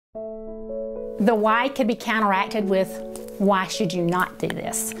The why could be counteracted with, why should you not do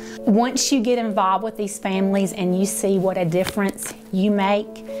this? Once you get involved with these families and you see what a difference you make,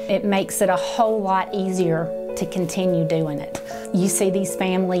 it makes it a whole lot easier to continue doing it. You see these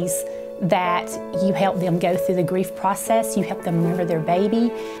families that you help them go through the grief process, you help them remember their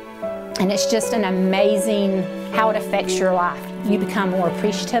baby, and it's just an amazing how it affects your life. You become more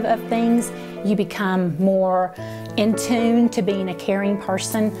appreciative of things, you become more in tune to being a caring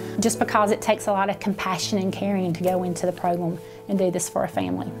person, just because it takes a lot of compassion and caring to go into the program and do this for a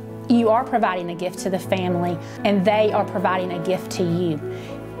family. You are providing a gift to the family, and they are providing a gift to you.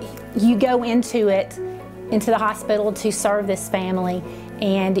 You go into the hospital to serve this family,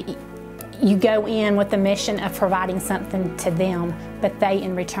 and you go in with the mission of providing something to them, but they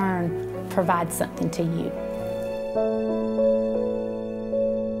in return provide something to you.